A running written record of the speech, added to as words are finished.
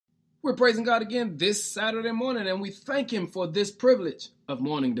We're praising God again this Saturday morning, and we thank Him for this privilege of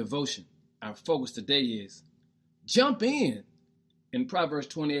morning devotion. Our focus today is jump in. In Proverbs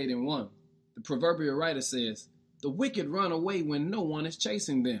 28:1, the proverbial writer says, "The wicked run away when no one is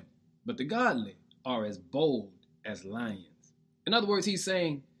chasing them, but the godly are as bold as lions." In other words, he's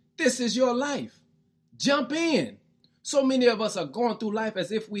saying, this is your life. Jump in. So many of us are going through life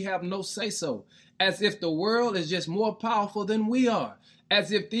as if we have no say-so, as if the world is just more powerful than we are,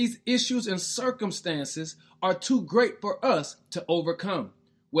 as if these issues and circumstances are too great for us to overcome.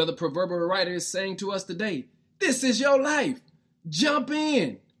 Well, the proverbial writer is saying to us today, this is your life. Jump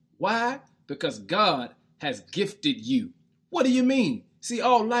in. Why? Because God has gifted you. What do you mean? See,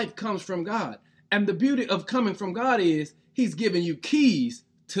 all life comes from God. And the beauty of coming from God is He's giving you keys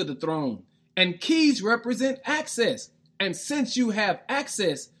to the throne. And keys represent access. And since you have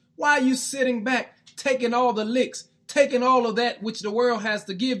access, why are you sitting back, taking all the licks, taking all of that which the world has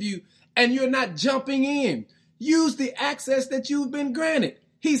to give you, and you're not jumping in? Use the access that you've been granted.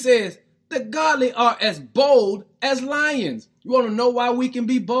 He says, the godly are as bold as lions. You want to know why we can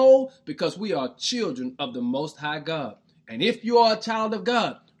be bold? Because we are children of the Most High God. And if you are a child of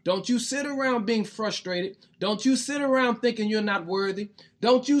God, don't you sit around being frustrated. Don't you sit around thinking you're not worthy.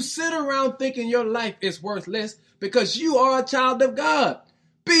 Don't you sit around thinking your life is worthless, because you are a child of God.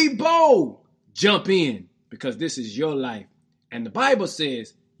 Be bold. Jump in, because this is your life. And the Bible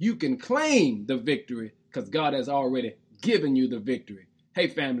says you can claim the victory because God has already given you the victory. Hey,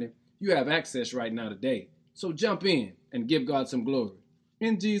 family, you have access right now today. So jump in and give God some glory.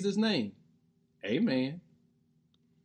 In Jesus' name, amen.